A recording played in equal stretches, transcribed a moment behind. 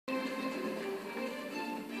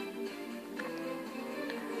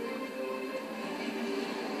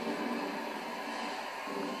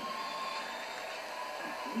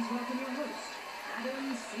welcome your host,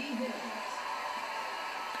 Adam C. Hibbins.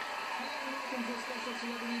 Hello and welcome to a special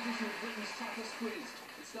celebrity edition of Britain's Toughest Quiz.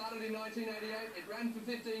 It started in 1988, it ran for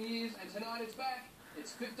 15 years, and tonight it's back.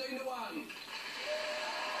 It's 15 to 1.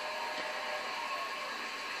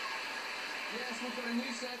 Yes, we've got a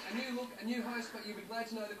new set, a new look, a new host, but you'll be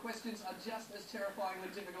glad to know the questions are just as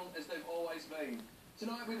terrifyingly difficult as they've always been.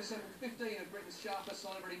 Tonight we've assembled 15 of Britain's sharpest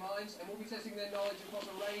celebrity minds, and we'll be testing their knowledge across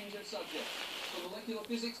a range of subjects, from molecular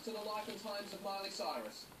physics to the life and times of Miley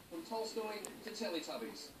Cyrus, from Tolstoy to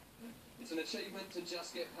Teletubbies. It's an achievement to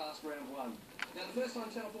just get past round one. Now, the first time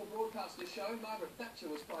Channel 4 broadcast this show, Margaret Thatcher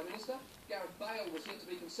was Prime Minister, Gareth Bale was yet to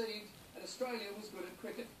be conceived, and Australia was good at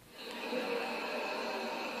cricket.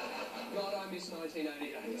 God, I miss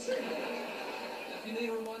 1988. Now, if you need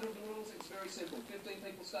a reminder of the rules, it's very simple. 15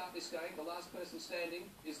 people start this game. The last person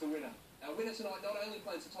standing is the winner. Our winner tonight not only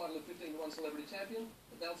claims the title of 15 to 1 celebrity champion,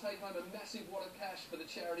 but they'll take home a massive wad of cash for the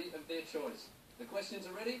charity of their choice. The questions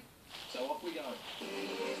are ready, so off we go.